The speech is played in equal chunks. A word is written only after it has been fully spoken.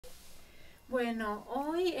Bueno,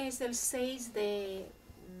 hoy es el 6 de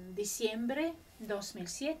diciembre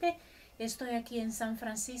 2007. Estoy aquí en San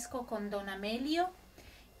Francisco con don Melio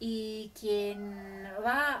y quien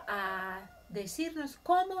va a decirnos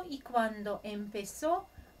cómo y cuándo empezó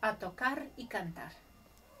a tocar y cantar.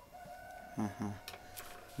 Ajá.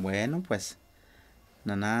 Bueno, pues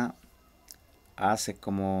Nana hace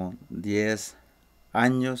como 10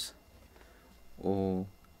 años o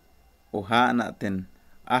uhana ten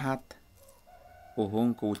ahat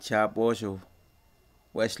uhun kuchap osho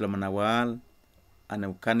weshlo manawal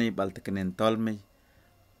aneukani baltekenen tolmi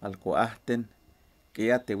alko ahten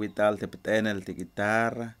kia te wital te petenel te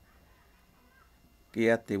guitarra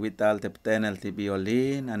kia te wital te petenel te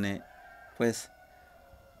violín ane pues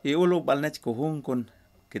y ulu balnech kuhun kun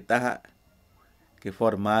kita que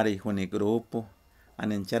formar y juni grupo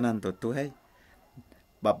anenchanan totuhey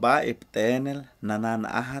baba iptenel nanan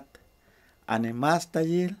ahat ane mas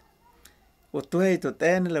tayil utuhey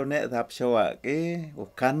tutenel une dap showa ke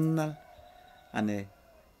ukannal ane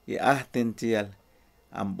y ahten tial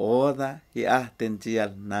amboda y ahten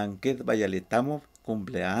tial nankit bayalitamo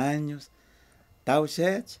cumpleaños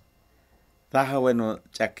taushech taja bueno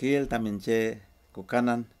chakil taminche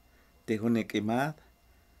kukanan tijunik imad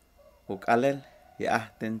ukalel y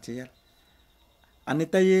ahten tial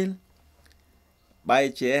anitayil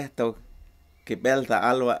baiche esto que belta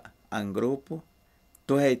alwa an grupo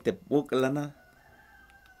tuhey te buklana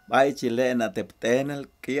baiche lena te ptenel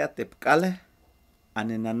kia te pkale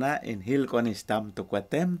aninana in hilkon istam tu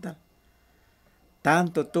kwatemta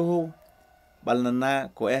tanto tuhu balnana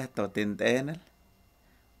ko esto tintenel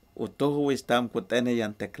utuhu istam kutene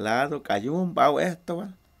yan teclado kayum bau esto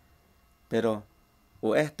pero u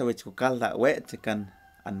esto wich kukalda wechikan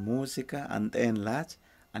an música an en lach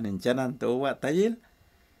anenchanan tuwa tayil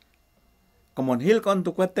como hilkon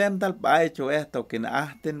tu kwatemtal baicho esto kin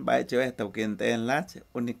ahten baicho esto kin en lach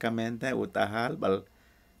únicamente utahal bal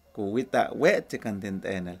kuwita wechikan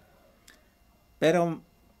tintenel pero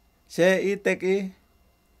se iteki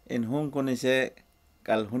en hunkuni se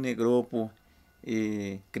kal huni grupo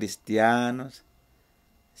y cristianos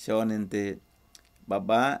sonente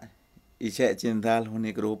baba y se chindal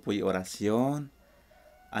huni grupo y oración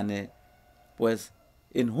ane pues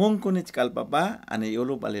in hunkuni kal baba ane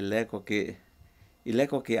yulu balileko que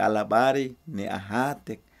ileko que alabari ni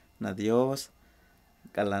ahate na Dios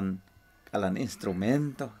kalan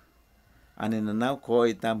instrumento ane nanau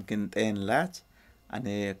koi tam kinten lach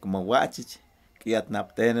ane como wachich kiat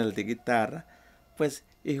naptenel de guitarra pues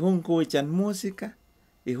y hunku ichan música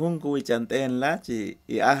y hunku ichan ten lach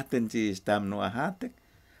y ahten chi istam no ahate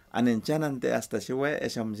anenchanante hasta shue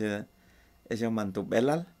eso mantu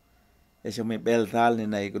belal eso mi beltal ni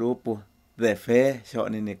na grupo de fe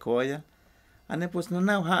shoni ni koya ane pues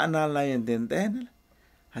nanau ha anala entendenel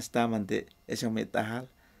hasta mante eso mi tahal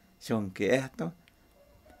son que esto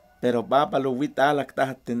pero baba lo vital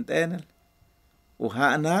akta tentenel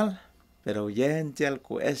uhanal pero yenchel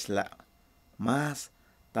ku esla mas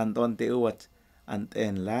tanton te uwat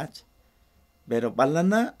anten lach pero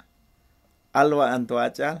balana alwa anto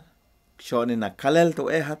achal shoni na kalel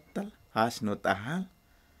to ehatal has no tahal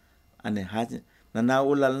ane haj nana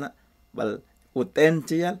ulal bal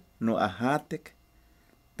utenchial no ahatek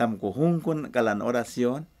tam kuhunkun kalan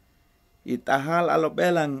oración y tahal alo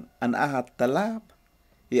belan an ahat talab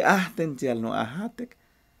y ahten tial no ahatek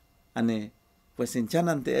ane pues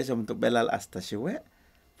hinchanan te eso to belal hasta shue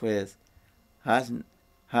pues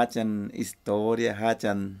hachan historia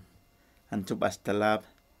hachan anchup hasta lab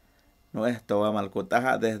no esto amal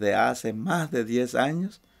kotaja desde hace más de 10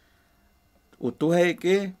 años utuhe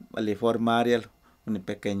que vale formar un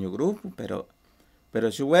pequeño grupo pero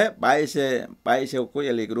shue paise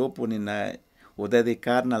ukuya el grupo ni na u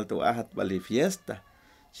dedicarnal tu ahat vale fiesta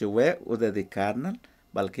shue u dedicarnal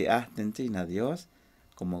balki ahten a Dios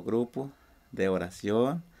como grupo de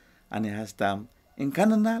oración ane hastam en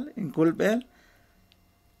cananal en kulbel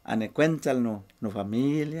ane cuental no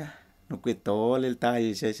familia no cuitol el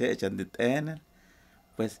tai se echandit enel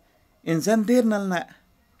pues en sentirnal na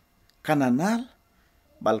cananal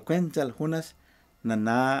bal cuental hunas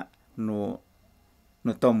nana no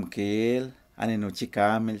tomkel ane no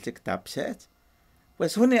chikamel chik tapshet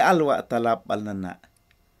pues huni alwa talap bal nana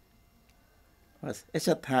pues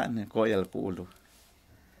echat ha ne koyal pulu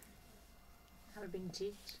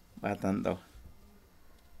Albinchich. batando